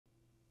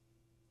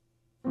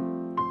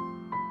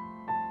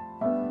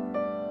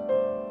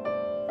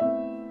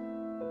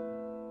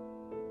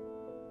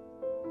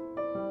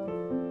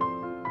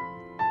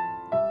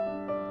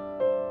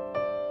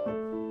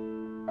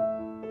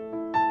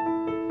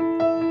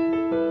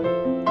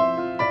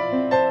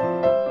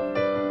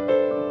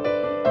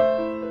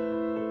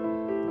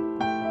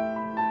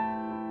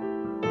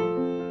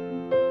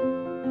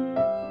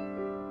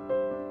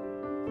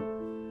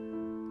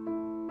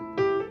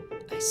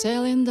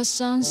Sailing the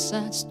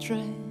Sunset Strip,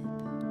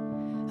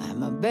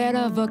 I'm a bit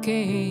of a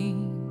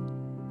king.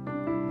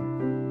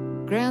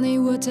 Granny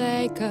would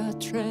take a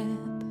trip,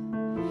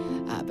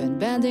 I've been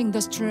bending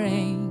the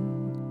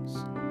strings.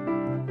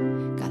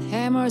 Got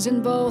hammers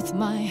in both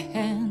my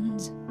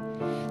hands,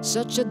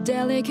 such a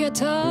delicate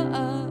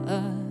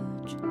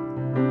touch.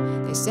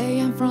 They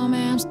say I'm from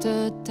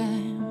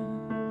Amsterdam,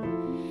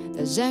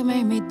 the Jack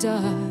made me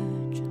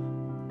Dutch.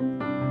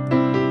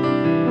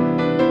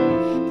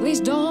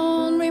 Please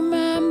don't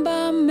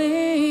remember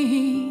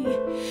me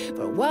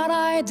for what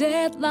I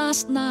did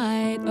last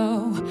night.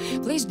 Oh,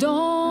 please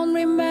don't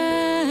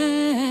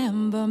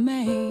remember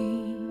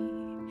me.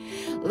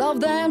 Love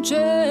them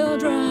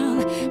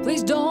children,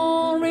 please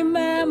don't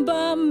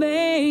remember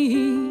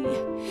me.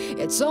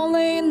 It's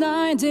only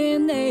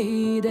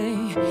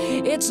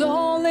 1980, it's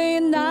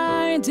only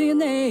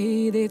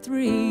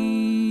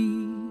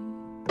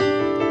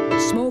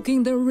 1983.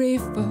 Smoking the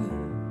reefer,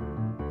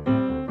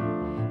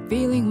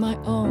 feeling my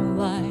own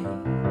light.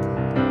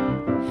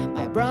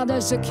 My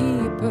brother's a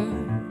keeper,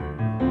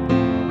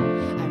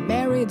 I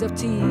married a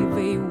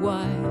TV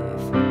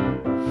wife.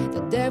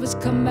 The devil's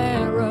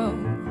Camaro,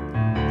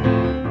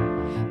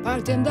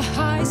 parked in the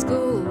high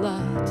school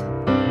lot.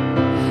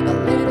 A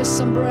little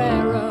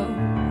sombrero,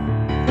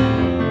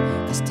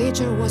 this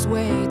teacher was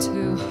way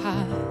too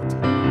hot.